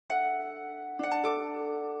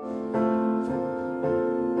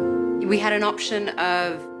We had an option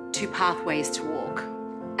of 2 pathways to walk,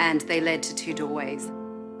 and they led to 2 doorways.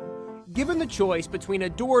 Given the choice between a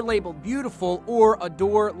door labeled beautiful or a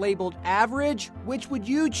door labeled average, which would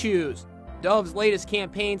you choose? Dove's latest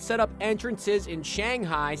campaign set up entrances in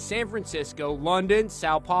Shanghai, San Francisco, London,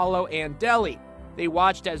 Sao Paulo, and Delhi. They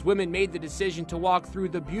watched as women made the decision to walk through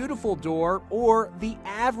the beautiful door or the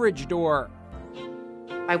average door.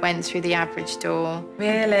 I went through the average door.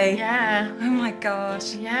 Really? Yeah. Oh my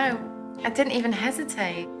gosh. Yeah. I didn't even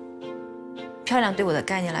hesitate. 漂亮对我的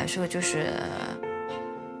概念来说，就是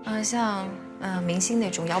像明星那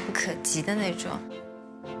种遥不可及的那种。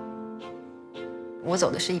我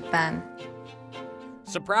走的是一般。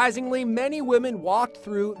Surprisingly, many women walked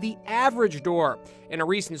through the average door. In a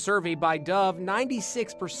recent survey by Dove,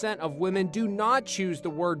 96% of women do not choose the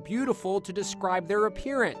word beautiful to describe their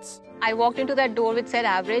appearance. I walked into that door which said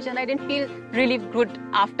average and I didn't feel really good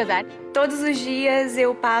after that. Todos os dias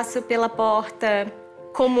eu passo pela porta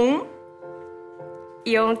comum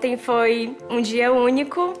e ontem foi dia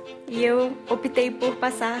único e eu optei por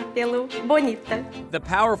passar pelo bonita. The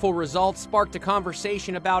powerful results sparked a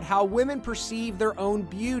conversation about how women perceive their own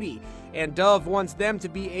beauty, and Dove wants them to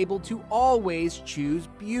be able to always choose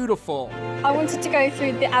beautiful. I wanted to go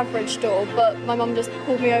through the average door, but my mum just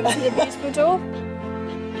pulled me over to the beautiful door.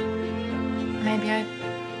 Maybe I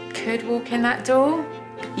could walk in that door.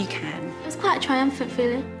 You can. It was quite a triumphant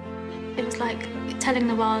feeling. It was like telling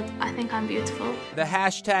the world, I think I'm beautiful. The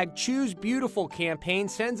hashtag #ChooseBeautiful campaign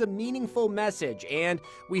sends a meaningful message, and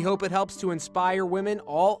we hope it helps to inspire women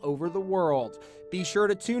all over the world. Be sure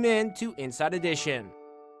to tune in to Inside Edition.